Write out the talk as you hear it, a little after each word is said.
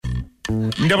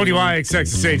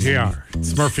WIXX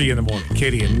It's Murphy in the morning.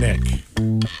 Katie and Nick.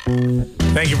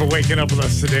 Thank you for waking up with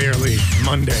us today, early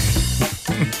Monday.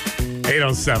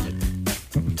 8:07.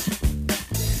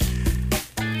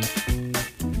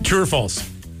 True or false?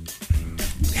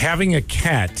 Having a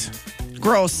cat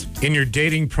Gross. in your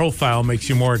dating profile makes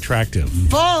you more attractive.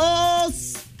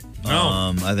 False.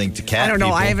 No. I think to cat I don't know.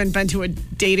 people, I haven't been to a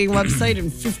dating website in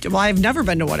 50. Well, I've never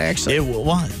been to one, actually.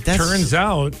 Turns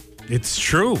out it's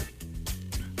true.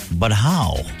 But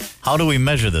how? How do we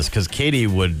measure this? Because Katie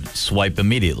would swipe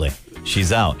immediately.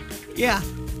 She's out. Yeah.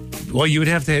 Well, you would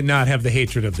have to not have the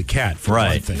hatred of the cat, for one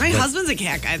Right. thing. My But- husband's a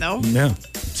cat guy, though. Yeah.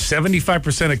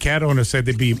 75% of cat owners said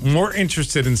they'd be more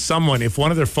interested in someone if one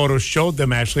of their photos showed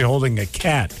them actually holding a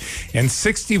cat. And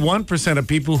 61% of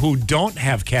people who don't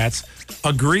have cats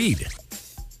agreed.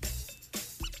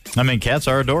 I mean, cats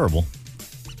are adorable.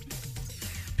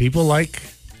 People like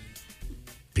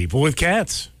people with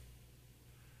cats.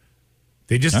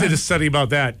 They just did a study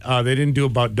about that. They didn't do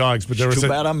about dogs, but there was Too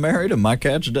bad I'm married and my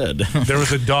cat's dead. there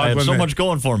was a dog I had when so they- much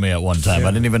going for me at one time. Yeah.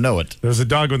 I didn't even know it. There was a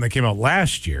dog when they came out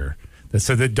last year that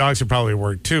said that dogs would probably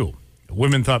work too.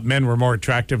 Women thought men were more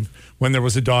attractive when there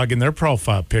was a dog in their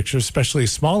profile picture, especially a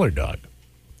smaller dog.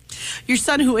 Your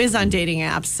son, who is on dating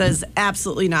apps, says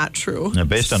absolutely not true. Now,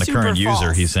 based on a Super current user,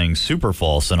 false. he's saying super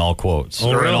false in all quotes. Oh,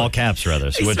 or in really? all caps, rather.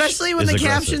 Which Especially when is the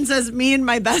aggressive. caption says, me and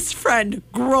my best friend,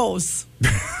 gross.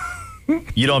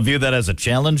 You don't view that as a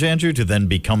challenge, Andrew, to then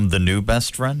become the new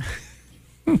best friend?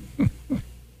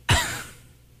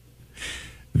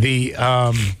 The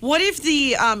What if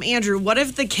Andrew, what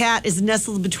if the cat is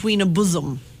nestled between a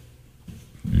bosom?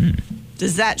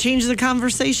 Does that change the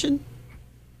conversation?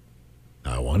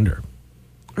 I wonder.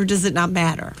 Or does it not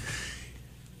matter?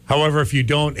 However, if you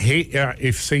don't hate,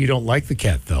 if say you don't like the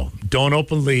cat, though, don't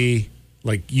openly,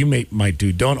 like you might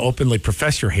do, don't openly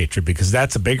profess your hatred because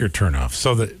that's a bigger turnoff.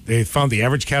 So that they found the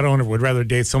average cat owner would rather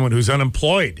date someone who's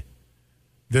unemployed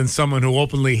than someone who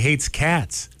openly hates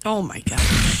cats. Oh, my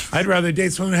gosh. I'd rather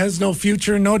date someone who has no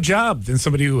future and no job than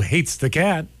somebody who hates the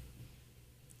cat.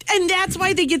 And that's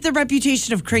why they get the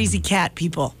reputation of crazy cat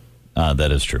people.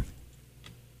 That is true.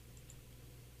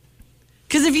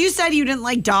 Because if you said you didn't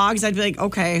like dogs, I'd be like,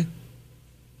 okay.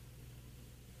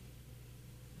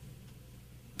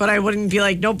 But I wouldn't be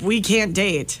like, nope, we can't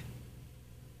date.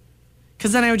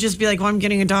 Because then I would just be like, well, I'm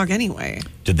getting a dog anyway.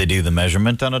 Did they do the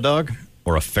measurement on a dog?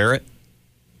 Or a ferret?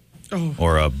 Oh.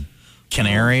 Or a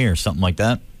canary or something like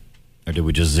that? Or did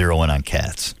we just zero in on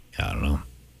cats? I don't know.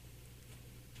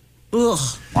 Ugh.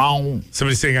 Wow.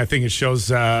 Somebody's saying I think it shows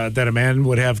that a man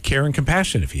would have care and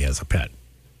compassion if he has a pet.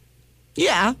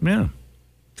 Yeah. Yeah.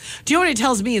 Do you know what it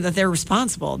tells me? That they're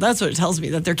responsible. That's what it tells me,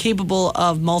 that they're capable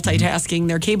of multitasking.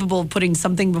 They're capable of putting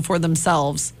something before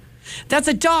themselves. That's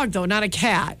a dog, though, not a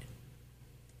cat.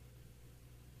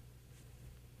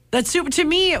 That's super. To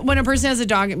me, when a person has a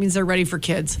dog, it means they're ready for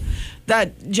kids.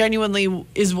 That genuinely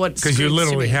is what. Because you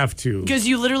literally have to. Because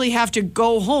you literally have to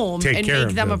go home Take and care make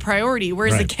of them a them. priority.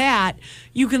 Whereas a Right. cat,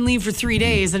 you can leave for 3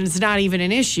 days and it's not even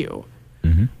an issue.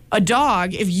 Mm-hmm. A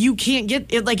dog, if you can't get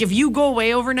it, like if you go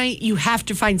away overnight, you have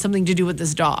to find something to do with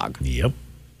this dog. Yep.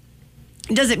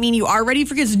 Does it mean you are ready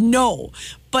for kids? No.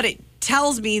 But it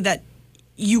tells me that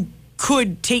you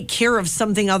could take care of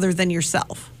something other than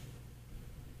yourself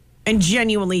and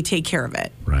genuinely take care of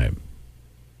it. Right.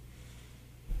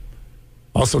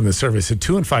 Also in the survey, said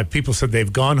 2 in 5 people said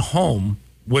they've gone home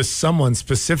with someone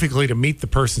specifically to meet the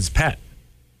person's pet.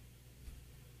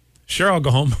 Sure, I'll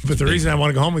go home, but the reason I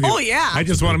want to go home with you, Oh, yeah. I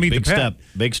just want to meet Big the pet. step.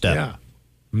 Big step.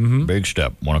 Yeah, Big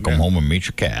step. Want to come home and meet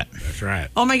your cat. that's right.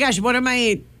 Oh my gosh, one of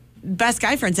my best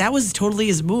guy friends, that was totally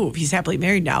his move. He's happily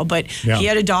married now, but Yeah. he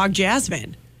had a dog,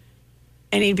 Jasmine.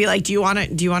 And he'd be like, do you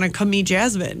want to come meet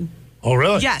Jasmine? Oh,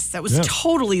 really? Yes, that was Yeah.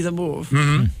 totally the move.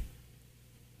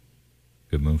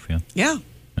 Good move, yeah. Yeah.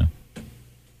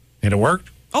 And it worked?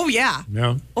 Oh, yeah.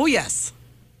 No. Oh, yes.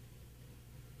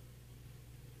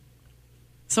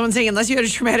 Someone saying, unless you had a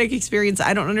traumatic experience,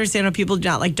 I don't understand how people do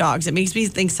not like dogs. It makes me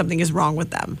think something is wrong with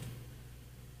them.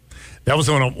 That was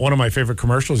one of my favorite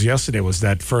commercials yesterday was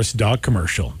that first dog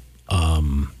commercial.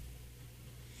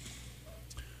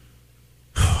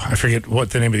 I forget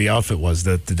what the name of the outfit was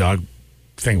that the dog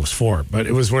thing was for, but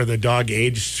it was where the dog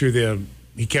aged through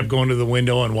he kept going to the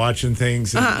window and watching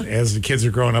things and as the kids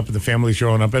are growing up and the family's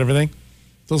growing up and everything.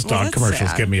 Those dog that's commercials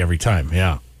sad. get me every time,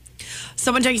 yeah.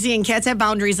 Someone texting, cats have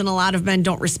boundaries, and a lot of men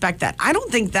don't respect that. I don't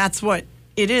think that's what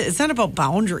it is. It's not about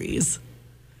boundaries.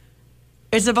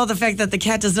 It's about the fact that the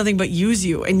cat does nothing but use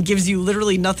you and gives you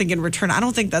literally nothing in return. I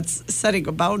don't think that's setting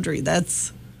a boundary.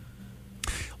 That's...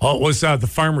 Oh, it was the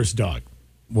farmer's dog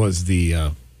was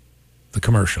the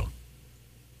commercial.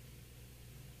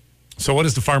 So what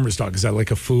is the farmer's dog? Is that like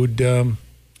a food?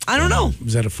 I don't know.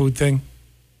 Is that a food thing?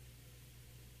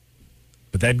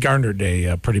 But that garnered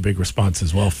a pretty big response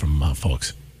as well from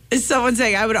folks. Is someone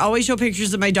saying, I would always show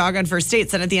pictures of my dog on first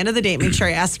dates, and at the end of the date, make sure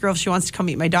I ask the girl if she wants to come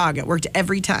meet my dog. It worked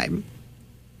every time.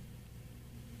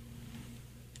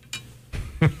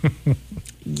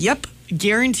 Yep,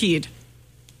 guaranteed.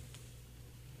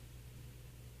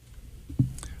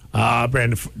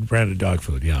 Branded dog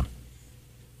food, yeah.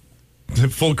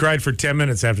 Full cried for 10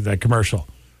 minutes after that commercial.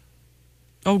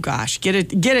 Oh gosh, get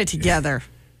it together.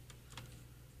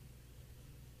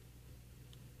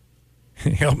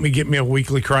 Help me get me a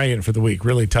weekly cry in for the week.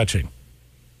 Really touching.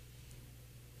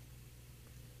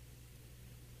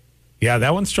 Yeah,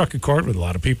 that one struck a chord with a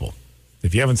lot of people.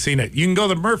 If you haven't seen it, you can go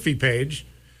to the Murphy page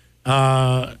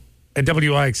at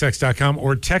WIXX.com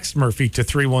or text Murphy to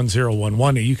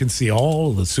 31011 and you can see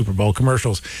all of the Super Bowl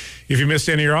commercials. If you missed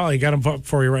any or all, you got them up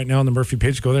for you right now on the Murphy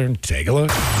page. Go there and take a look.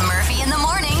 Murphy in the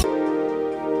morning.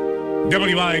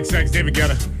 WIXX, David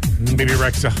Guetta, Baby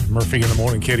Rexa, Murphy in the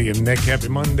morning, Kitty and Nick. Happy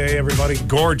Monday, everybody.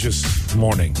 Gorgeous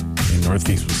morning in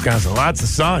Northeast Wisconsin. Lots of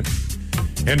sun.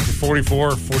 Heading for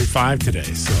 44, 45 today.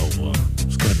 So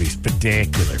it's going to be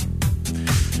spectacular.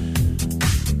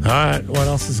 All right, what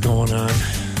else is going on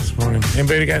this morning?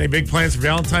 Anybody got any big plans for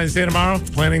Valentine's Day tomorrow?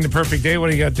 Planning the perfect day? What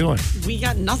do you got doing? We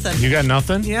got nothing. You got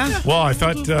nothing? Yeah. Well, I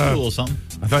thought A little something.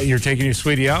 I thought you were taking your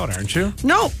sweetie out, aren't you?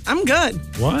 No, I'm good.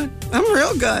 What? I'm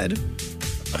real good.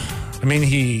 I mean,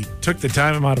 he took the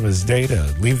time out of his day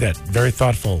to leave that very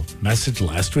thoughtful message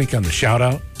last week on the shout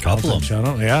out. Couple of them. Shout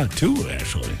out. Yeah, 2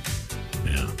 actually.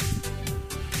 Yeah.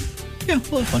 Yeah,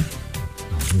 we'll have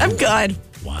fun. I'm good.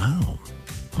 Wow.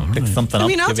 Pick something up. I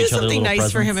mean, I'll give do each other something little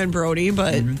nice for him presents. and Brody,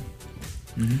 but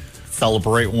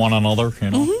Celebrate one another, you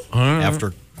know, right.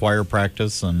 after choir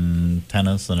practice and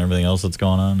tennis and everything else that's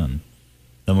going on. And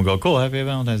then we'll go, cool, happy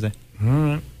Valentine's Day.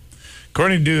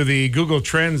 According to the Google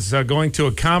Trends, going to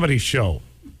a comedy show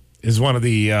is one of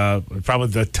the probably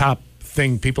the top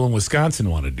thing people in Wisconsin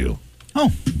want to do.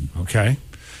 Oh, Okay.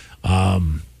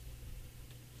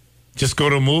 Just go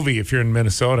to a movie if you're in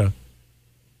Minnesota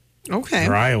okay.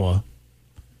 or Iowa.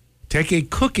 Take a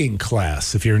cooking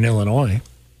class if you're in Illinois.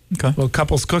 okay. Well,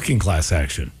 couples cooking class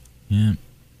action. Yeah.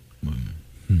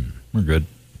 We're good.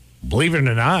 Believe it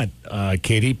or not,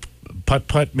 Katie,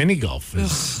 putt mini golf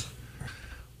is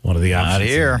one of the options. Not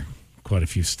here. in quite a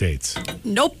few states.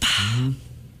 Nope.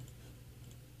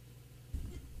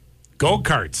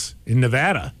 Go-karts in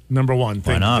Nevada, number one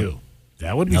thing not? to do.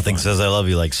 That would be Nothing fun. says I love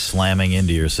you like slamming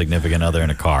into your significant other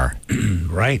in a car.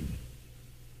 Right.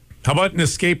 How about an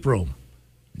escape room?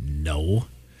 No.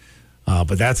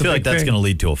 But that's I feel a like big that's thing. going to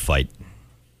lead to a fight.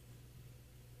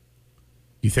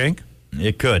 You think?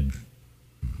 It could.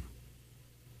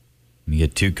 You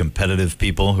get 2 competitive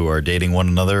people who are dating one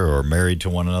another or married to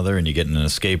one another, and you get in an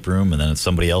escape room, and then it's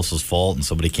somebody else's fault, and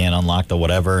somebody can't unlock the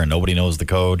whatever, and nobody knows the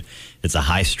code. It's a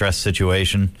high-stress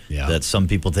situation that some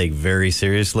people take very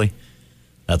seriously.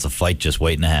 That's a fight just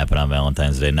waiting to happen on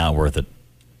Valentine's Day. Not worth it.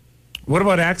 What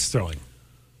about axe throwing?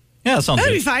 Yeah, that sounds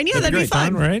That'd good. be fine. Yeah, that'd be great.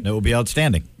 fun. Right? That would be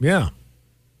outstanding. Yeah.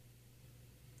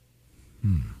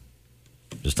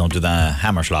 Just don't do the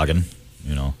hammerschlagen,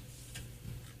 you know.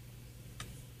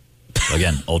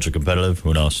 Again, ultra competitive.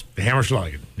 Who knows? The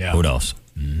Hammerschlagen. Yeah. Who knows?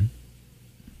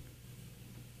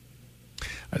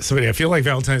 Somebody, I feel like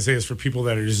Valentine's Day is for people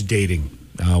that are just dating.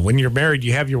 When you're married,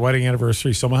 you have your wedding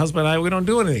anniversary. So my husband and I, we don't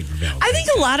do anything for Valentine's I think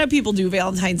a lot of people do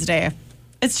Valentine's Day.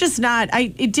 It's just not.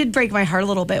 It did break my heart a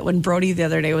little bit when Brody the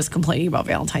other day was complaining about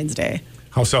Valentine's Day.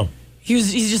 How so?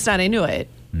 He's just not into it.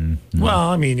 Well,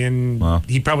 I mean,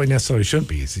 he probably necessarily shouldn't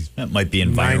be. He's That might be 9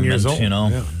 environment, years old. you know.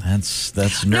 Yeah. That's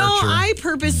nurture. No, I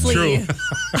purposely. True.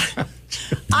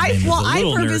 I There's a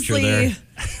little nurture purposely there.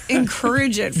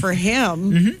 encourage it for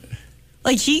him.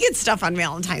 Like he gets stuff on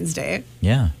Valentine's Day.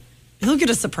 Yeah. He'll get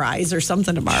a surprise or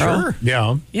something tomorrow. Sure.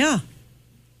 Yeah. Yeah.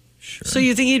 Sure. So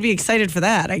you think he'd be excited for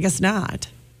that? I guess not.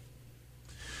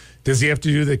 Does he have to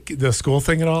do the school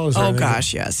thing at all? Is there Oh anything-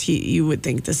 gosh, yes. You would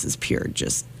think this is pure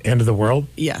just End of the world?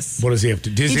 yes. What does he have to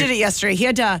do? He did it yesterday. He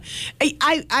had to.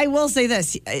 I will say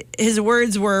this. His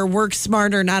words were "work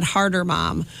smarter, not harder,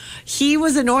 Mom." He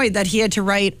was annoyed that he had to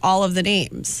write all of the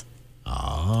names.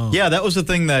 Yeah, that was the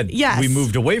thing that Yes. we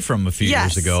moved away from a few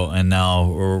Yes. years ago, and now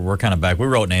we're kind of back. We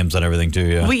wrote names on everything too.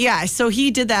 Yeah. But yeah, so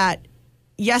he did that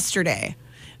yesterday.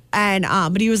 And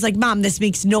but he was like, "Mom, this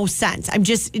makes no sense."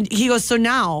 He goes, "So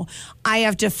now I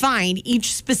have to find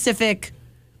each specific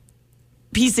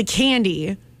piece of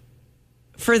candy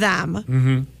for them."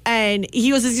 Mm-hmm. And he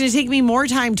goes, "It's going to take me more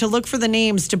time to look for the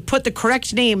names to put the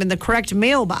correct name in the correct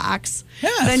mailbox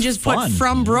than it's just fun, put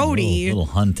from you know, Brody." little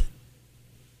hunt.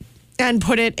 and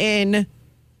put it in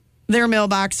their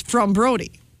mailbox from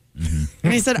Brody.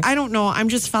 And I said, I don't know. I'm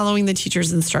just following the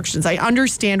teacher's instructions. I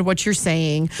understand what you're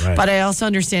saying, but I also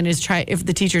understand if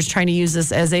the teacher's trying to use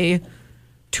this as a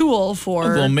tool for a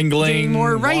little mingling, getting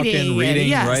more writing, walking, reading,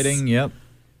 yes. writing. Yep.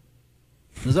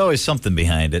 There's always something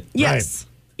behind it. Yes.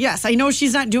 Right. Yes. I know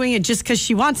she's not doing it just because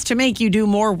she wants to make you do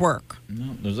more work.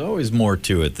 No, there's always more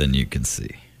to it than you can see.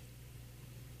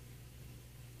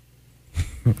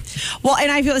 Well,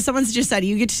 and I feel like someone's just said,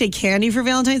 you get to take candy for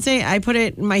Valentine's Day. I put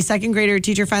it, my second grader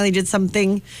teacher finally did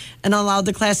something and allowed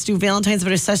the class to do Valentine's,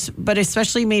 but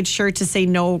especially made sure to say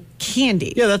no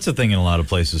candy. Yeah, that's a thing in a lot of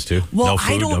places too. Well, no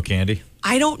food, no candy.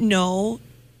 I don't know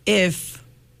if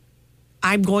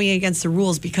I'm going against the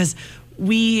rules because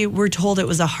we were told it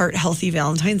was a heart-healthy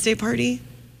Valentine's Day party.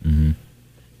 Mm-hmm.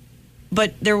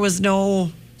 But there was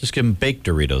no... Just give them baked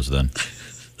Doritos then.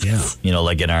 Yeah. You know,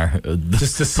 like in our...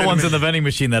 Just the ones in the vending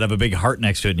machine that have a big heart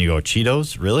next to it and you go,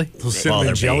 Cheetos? Really? Those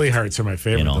cinnamon jelly baked. hearts are my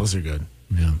favorite. You know. Those are good.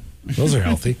 Yeah. Those are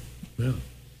healthy. Yeah.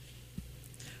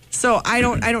 So I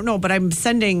don't know, but I'm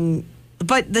sending...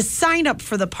 But the sign up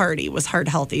for the party was heart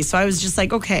healthy. So I was just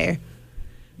like, okay...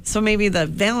 So maybe the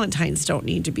Valentines don't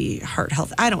need to be heart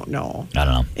healthy. I don't know. I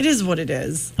don't know. It is what it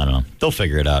is. I don't know. They'll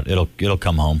figure it out. It'll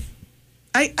come home.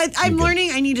 I'm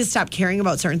learning I need to stop caring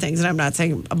about certain things, and I'm not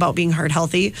saying about being heart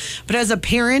healthy. But as a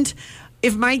parent,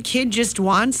 if my kid just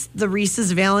wants the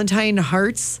Reese's Valentine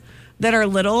hearts that are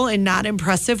little and not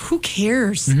impressive, who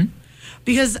cares? Mm-hmm.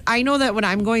 Because I know that when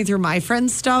I'm going through my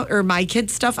friend's stuff or my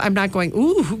kid's stuff, I'm not going,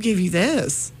 ooh, who gave you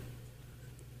this?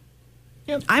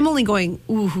 Yep. I'm only going,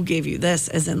 ooh, who gave you this?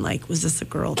 As in, like, was this a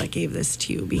girl that gave this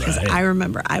to you? Because I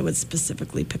remember I would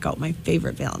specifically pick out my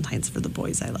favorite Valentines for the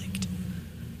boys I liked.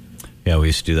 Yeah, we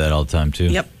used to do that all the time, too.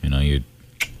 Yep. You know, you'd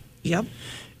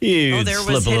there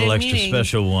slip was a little hidden extra meaning.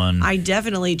 Special one. I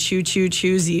definitely choose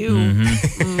you. Mm-hmm.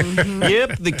 Mm-hmm.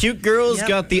 Yep, the cute girls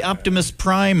got the Optimus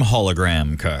Prime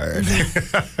hologram card.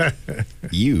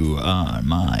 You are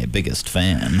my biggest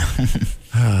fan.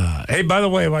 Hey, by the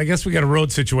way, I guess we got a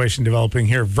road situation developing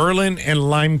here. Verlin and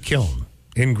Limekiln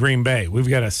in Green Bay. We've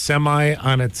got a semi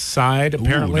on its side,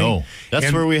 apparently. Ooh, no.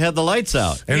 That's where we had the lights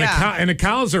out. And, the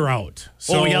cows are out.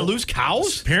 So we got to lose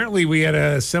cows? Apparently, we had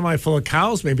a semi full of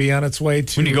cows maybe on its way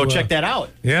to... We need to go check that out.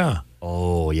 Yeah.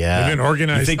 Oh, yeah. They've been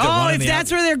organized. If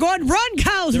that's where they're going, run,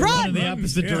 cows, run! In the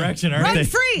opposite direction, aren't run they?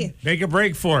 Free! Make a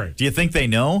break for it. Do you think they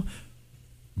know?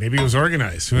 Maybe it was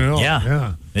organized. Who knows?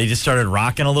 Yeah. They just started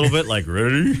rocking a little bit, like,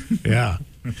 ready? Yeah.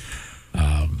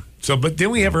 But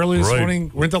didn't we have earlier this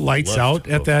morning, weren't the lights out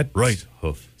at that? Right.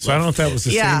 Hoof. So I don't know if that was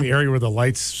the same area where the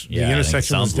lights, the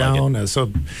intersection was down. Like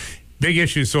so big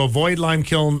issue. So avoid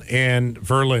Limekiln and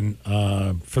Verlin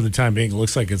for the time being. It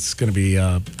looks like it's going to be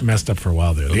messed up for a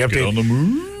while there. The update on the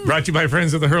move. Brought to you by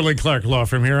friends of the Hurley Clark Law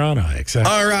Firm here on IXX.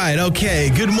 All right. Okay.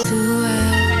 Good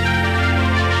morning.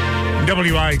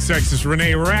 WIXX is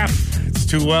Renee Rapp. It's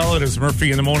Too Well. It is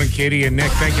Murphy in the morning. Katie and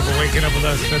Nick, thank you for waking up with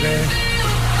us today.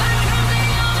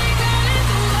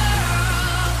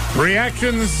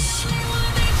 Reactions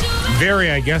vary,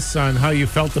 I guess, on how you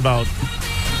felt about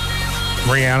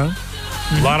Rihanna.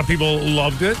 Mm-hmm. A lot of people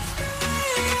loved it.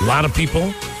 A lot of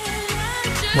people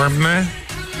were meh.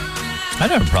 I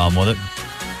didn't have a problem with it.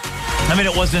 I mean,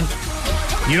 it wasn't...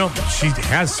 she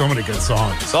has so many good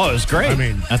songs. Oh, it was great. I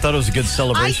mean, I thought it was a good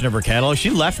celebration of her catalog. She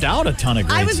left out a ton of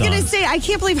great songs. I was going to say, I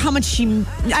can't believe how much I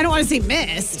don't want to say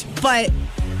missed, but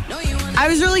I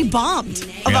was really bummed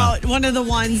about one of the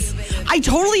ones. I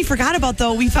totally forgot about,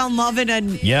 though. We Found Love in a...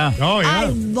 Yeah. Oh, yeah. I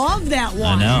love that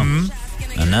one. I know.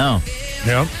 Mm-hmm. I know.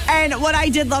 Yep. And what I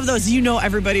did love, though, is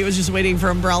everybody was just waiting for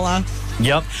Umbrella.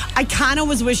 Yep. I kind of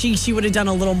was wishing she would have done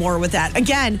a little more with that.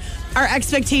 Again, our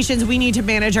expectations, we need to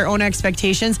manage our own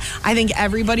expectations. I think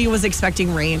everybody was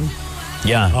expecting rain.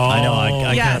 Yeah, I know.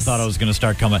 I kind of thought I was going to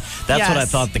start coming. That's what I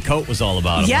thought the coat was all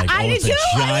about. Yeah, I did too.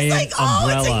 I was like,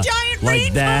 umbrella. It's a giant like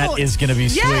raincoat. That is going to be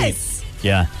sweet. Yes.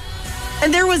 Yeah.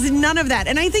 And there was none of that.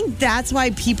 And I think that's why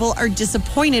people are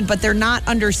disappointed, but they're not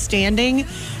understanding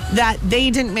that they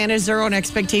didn't manage their own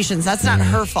expectations. That's not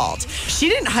her fault. She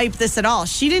didn't hype this at all.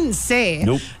 She didn't say,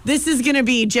 this is going to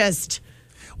be just...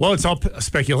 Well, it's all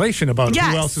speculation about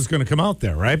who else is going to come out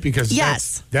there, right? Because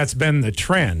that's been the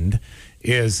trend,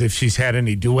 is if she's had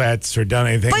any duets or done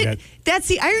anything. But that's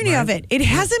the irony of it. It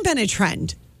hasn't been a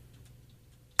trend.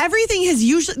 Everything has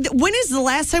usually... When is the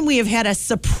last time we have had a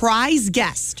surprise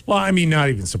guest? Well, I mean, not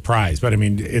even surprise, but I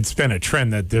mean, it's been a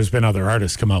trend that there's been other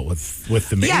artists come out with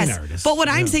the main artist. But what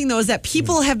I'm saying, though, is that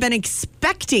people have been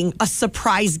expecting a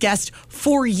surprise guest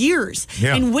for years.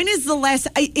 Yeah. And when is the last...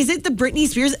 Is it the Britney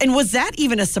Spears? And was that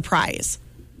even a surprise?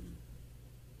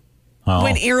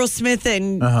 When Aerosmith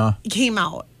came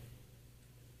out.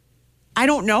 I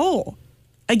don't know.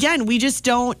 Again, we just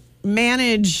don't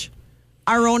manage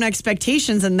our own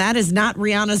expectations, and that is not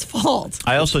Rihanna's fault.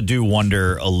 I also do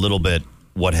wonder a little bit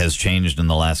what has changed in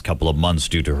the last couple of months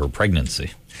due to her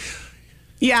pregnancy.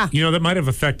 Yeah. That might have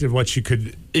affected what she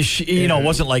could. It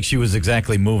wasn't like she was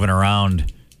exactly moving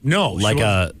around. No, like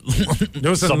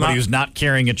somebody who's not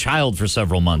carrying a child for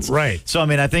several months. Right. So,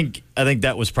 I think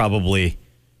that was probably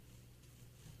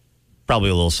a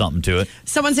little something to it.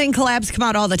 Someone saying collabs come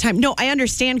out all the time. No, I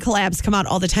understand collabs come out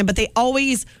all the time, but they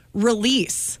always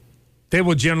release. They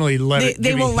will generally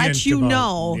They will let you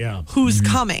know who's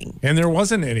coming. And there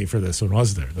wasn't any for this one,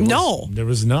 was there? There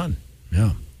was none.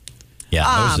 Yeah.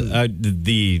 Yeah,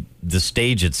 the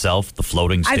stage itself, the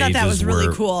floating stages, I thought that was really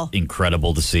were cool.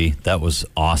 Incredible to see. That was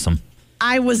awesome.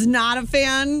 I was not a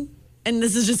fan, and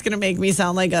this is just going to make me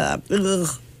sound like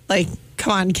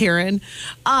come on, Karen.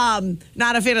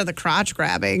 Not a fan of the crotch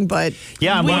grabbing, but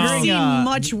we've seen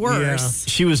much worse. Yeah.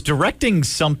 She was directing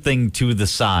something to the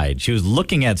side. She was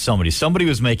looking at somebody. Somebody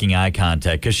was making eye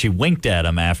contact because she winked at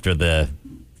him after the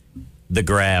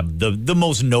grab, the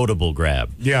most notable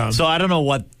grab. Yeah. So I don't know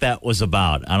what that was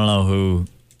about. I don't know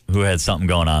who had something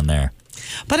going on there.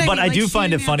 But I do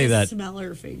find it funny that smell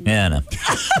her finger. Yeah, no.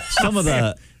 Some of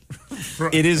the.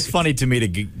 It is funny to me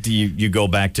to you go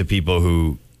back to people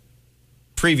who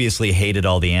previously hated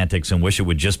all the antics and wish it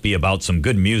would just be about some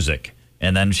good music,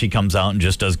 and then she comes out and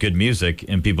just does good music,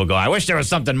 and people go, "I wish there was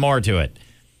something more to it."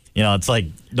 It's like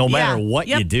no matter what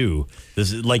you do,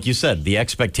 this is, like you said, the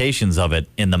expectations of it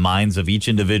in the minds of each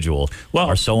individual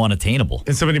are so unattainable.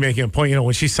 And somebody making a point,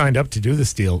 when she signed up to do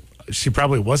this deal, she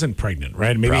probably wasn't pregnant,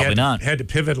 right? Maybe had to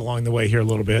pivot along the way here a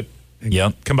little bit and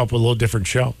come up with a little different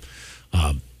show.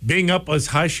 Being up as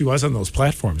high as she was on those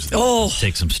platforms.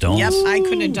 Take some stones. Yep, I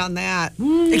couldn't have done that.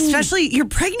 Especially you're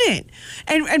pregnant,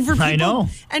 and for people, I know.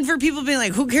 And for people being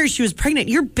like, "Who cares? She was pregnant."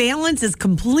 Your balance is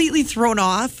completely thrown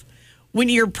off when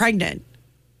you're pregnant.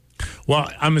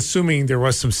 Well, I'm assuming there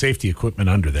was some safety equipment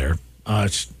under there. I'm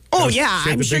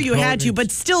sure you had to,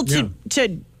 but still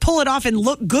to pull it off and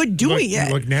look good doing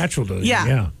it. Look natural doing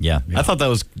it. Yeah. I thought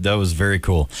that was very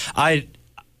cool.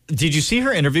 Did you see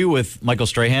her interview with Michael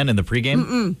Strahan in the pregame?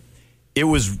 Mm-mm. It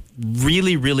was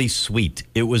really, really sweet.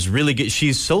 It was really good.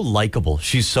 She's so likable.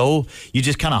 You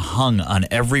just kind of hung on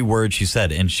every word she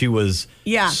said. And she was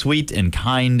sweet and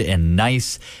kind and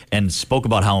nice and spoke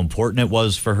about how important it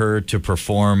was for her to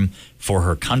perform for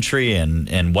her country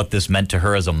and what this meant to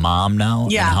her as a mom now.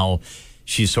 Yeah. And how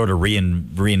she's sort of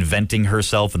reinventing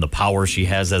herself and the power she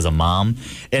has as a mom.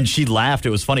 And she laughed. It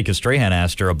was funny because Strahan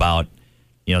asked her about,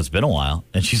 it's been a while.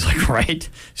 And she's like, right?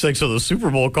 She's like, so the Super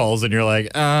Bowl calls, and you're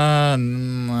like,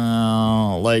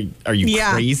 no. Like, are you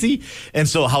crazy? And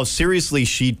so how seriously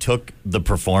she took the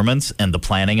performance and the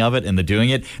planning of it and the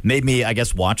doing it made me, I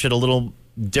guess, watch it a little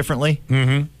differently.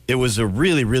 Mm-hmm. It was a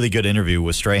really, really good interview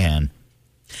with Strahan.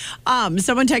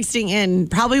 Someone texting in,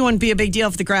 probably wouldn't be a big deal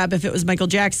if it was Michael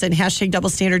Jackson. # double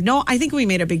standard. No, I think we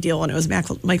made a big deal when it was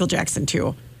Michael Jackson,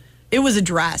 too. It was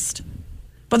addressed.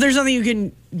 But there's nothing you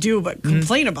can do but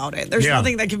complain about it. There's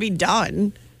nothing that can be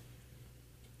done.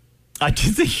 I do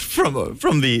think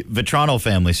from the Vetrano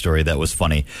family story that was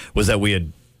funny was that we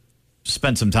had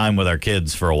spent some time with our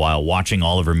kids for a while watching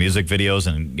all of her music videos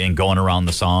and going around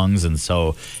the songs. And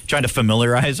so trying to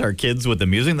familiarize our kids with the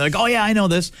music. They're like, oh, yeah, I know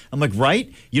this. I'm like, right?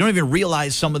 You don't even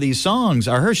realize some of these songs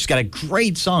are her. She's got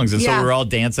great songs. And so we were all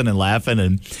dancing and laughing.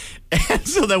 And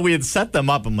so that we had set them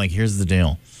up. I'm like, here's the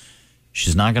deal.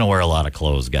 She's not going to wear a lot of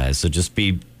clothes, guys. So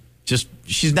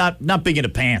she's not big into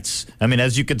pants. I mean,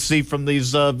 as you can see from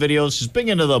these videos, she's big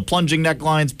into the plunging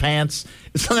necklines, pants.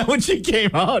 So that when she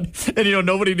came out, and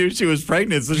nobody knew she was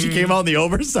pregnant, so she came out in the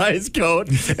oversized coat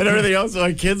and everything else. So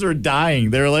my kids were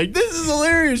dying. They were like, "This is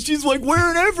hilarious." She's like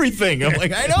wearing everything. I'm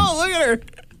like, I know. Look at her.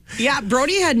 Yeah,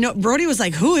 Brody was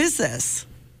like, "Who is this?"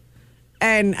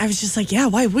 And I was just like, "Yeah,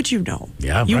 why would you know?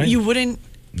 Yeah, you wouldn't.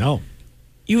 No,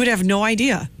 you would have no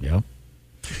idea." Yeah.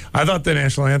 I thought the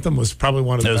national anthem was probably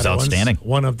one of the better outstanding.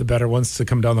 One of the better ones to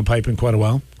come down the pipe in quite a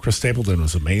while. Chris Stapleton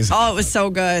was amazing. Oh, it was so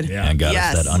good. Yeah, and got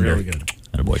us that under. Really good.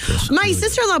 Attaboy, Chris. My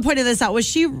sister-in-law pointed this out. Was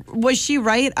she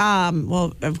right?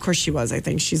 Well, of course she was. I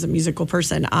think she's a musical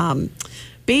person.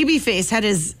 Babyface had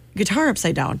his guitar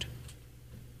upside down.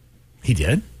 He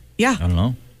did? Yeah. I don't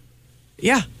know.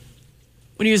 Yeah.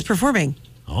 When he was performing.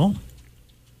 Oh,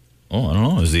 I don't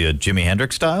know. Is he a Jimi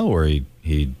Hendrix style or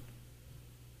he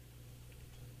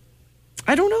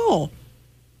I don't know.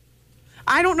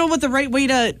 I don't know what the right way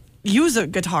to use a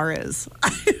guitar is.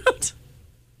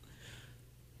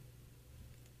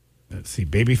 Let's see.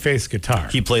 Babyface guitar.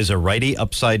 He plays a righty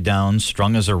upside down,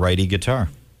 strung as a righty guitar.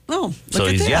 Oh, So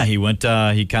look at that. he went.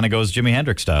 He kind of goes Jimi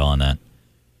Hendrix style on that.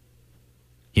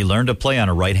 He learned to play on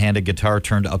a right-handed guitar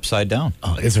turned upside down.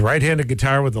 Oh, it's a right-handed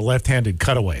guitar with a left-handed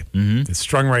cutaway. It's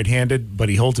strung right-handed, but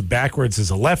he holds it backwards as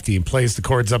a lefty and plays the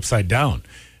chords upside down.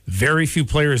 Very few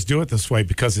players do it this way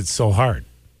because it's so hard.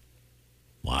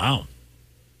 Wow.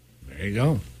 There you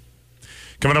go.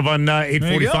 Coming up on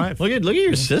 8:45. Look at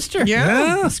your sister.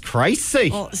 Yeah. That's Christ's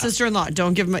sake. Well, sister-in-law,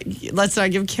 let's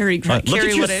not give Carrie credit. Look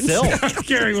Carrie at wouldn't. yourself.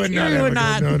 Gary would not. Gary have would a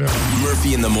not. good- No.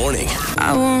 Murphy in the morning.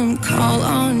 I won't call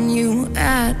on you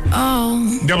at all.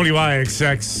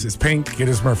 WIXX is Pink. It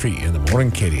is Murphy in the morning.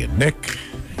 Katie and Nick.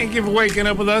 Thank you for waking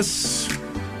up with us.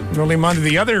 Early Monday.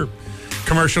 The other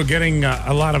commercial getting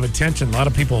a lot of attention. A lot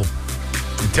of people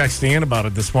texting in about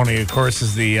it this morning, of course,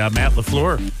 is the Matt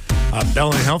LaFleur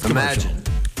Bell and Health commercial. Imagine,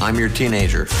 I'm your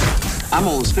teenager. I'm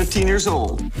almost 15 years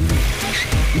old.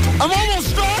 I'm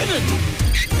almost driving.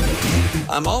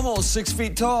 I'm almost 6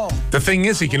 feet tall. The thing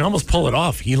is, he can almost pull it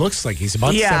off. He looks like he's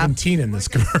about Yeah. 17 in this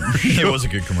commercial. It was a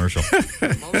good commercial.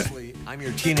 Mostly, I'm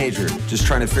your teenager, just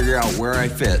trying to figure out where I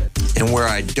fit. And where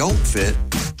I don't fit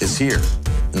is here.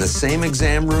 In the same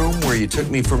exam room where you took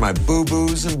me for my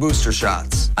boo-boos and booster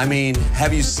shots. I mean,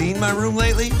 have you seen my room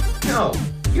lately? No,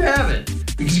 you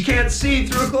haven't. Because you can't see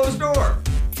through a closed door.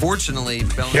 Fortunately,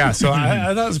 Bell. Yeah, so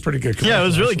I thought it was a pretty good commercial. Yeah, it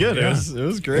was really good. Yeah. It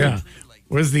was great. Yeah.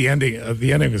 Where's the ending?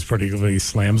 The ending was pretty good when he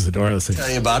slams the door. I was like, Tell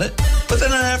you about it. But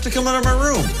then I have to come out of my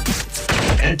room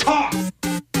and talk.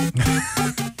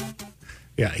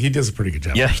 yeah, he does a pretty good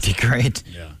job. Yeah, he did great.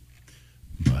 Yeah.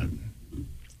 But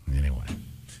anyway.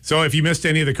 So if you missed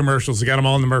any of the commercials, I got them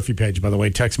all on the Murphy page, by the way.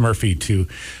 Text Murphy to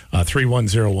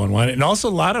 31011. And also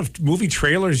a lot of movie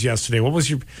trailers yesterday. What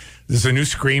was there's a new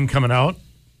Scream coming out?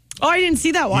 Oh, I didn't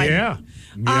see that one. Yeah.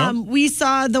 You know? We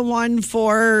saw the one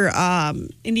for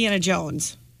Indiana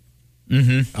Jones.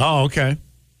 Oh, okay.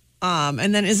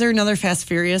 And then is there another Fast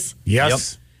Furious?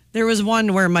 Yes. There was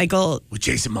one where Michael With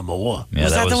Jason Momoa. Yeah,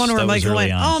 was that the one where that was Michael early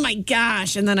went, on. "Oh my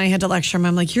gosh!" And then I had to lecture him.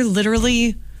 I'm like, "You have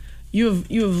literally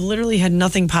had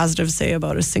nothing positive to say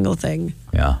about a single thing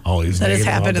Yeah. Oh, he's that has negative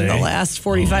all happened in the day. last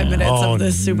 45 minutes Oh, of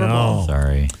this Super Bowl." no.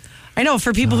 Sorry. I know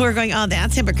for people who are going, "Oh,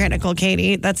 that's hypocritical,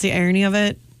 Katie." That's the irony of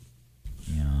it.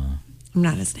 Yeah. I'm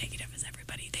not as negative as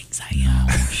everybody thinks I am.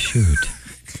 Oh, shoot.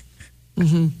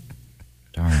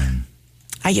 Darn.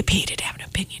 I get paid to have an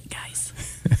opinion, guys.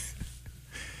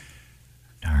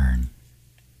 Darn.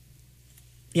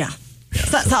 Yeah. So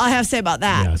that's all I have to say about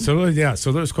that.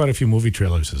 So there's quite a few movie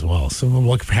trailers as well. Some of them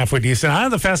look halfway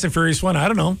decent. The Fast and Furious one, I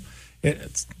don't know.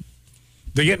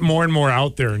 They get more and more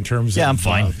out there in terms Yeah, of I'm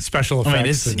fine. special effects. I mean,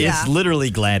 it's Yeah. literally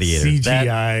Gladiator.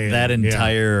 CGI That and-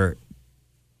 entire,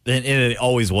 and it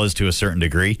always was to a certain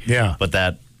degree. Yeah. But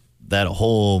that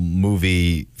whole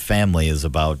movie family is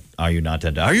about, are you not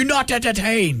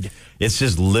entertained? It's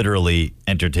just literally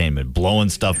entertainment, blowing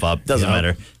stuff up. Doesn't Yeah.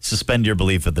 matter. Suspend your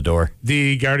belief at the door.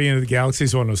 The Guardian of the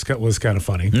Galaxies one was kind of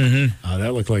funny. Mm-hmm.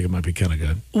 That looked like it might be kind of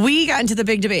good. We got into the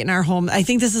big debate in our home. I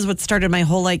think this is what started my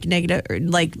whole negative.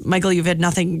 Michael, you've had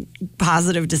nothing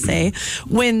positive to say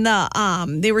when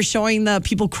they were showing the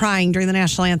people crying during the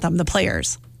national anthem, the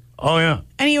players. Oh yeah.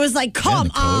 And he was like, "Come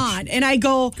the coach. on!" And I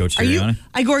go, Coach "Are you?" Sirianni?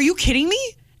 I go, "Are you kidding me?"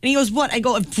 And he goes, "What?" I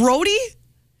go, "If Brody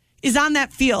is on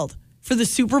that field for the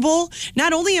Super Bowl,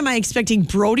 not only am I expecting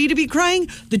Brody to be crying,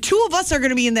 the two of us are going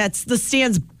to be in the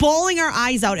stands, bawling our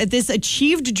eyes out at this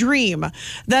achieved dream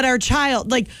that our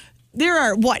child. There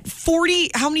are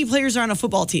 40? How many players are on a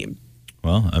football team?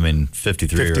 Well, I mean,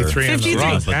 53 or 53 on the 53.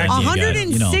 wrong, but then you got,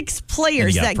 106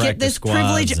 players you got that get this practice squads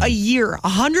privilege a and year.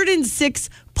 106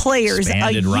 players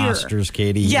expanded a year. rosters,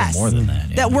 Katie. Yes. Even more than that.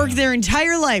 Yeah. That work their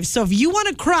entire life. So if you want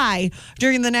to cry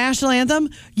during the national anthem,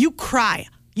 you cry.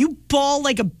 You bawl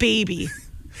like a baby.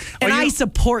 And I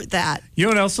support that. You know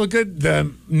what else looked good?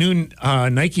 The new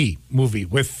Nike movie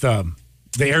with the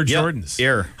Air Jordans.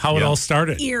 Air. How it Yeah. all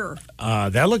started. Ear.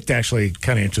 That looked actually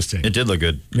kind of interesting. It did look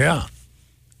good. Yeah.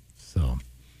 So,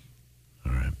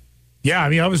 all right. Yeah, I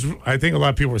mean, I think a lot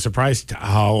of people were surprised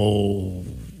how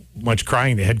much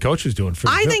crying the head coach was doing.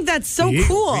 I think that's so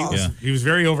cool. He was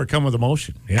very overcome with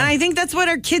emotion. Yeah. And I think that's what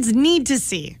our kids need to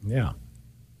see. Yeah.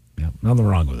 Nothing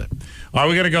wrong with it. All right,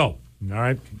 we got to go. All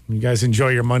right. You guys enjoy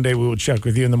your Monday. We will check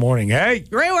with you in the morning. Hey.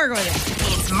 Great work with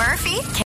it. It's Murphy,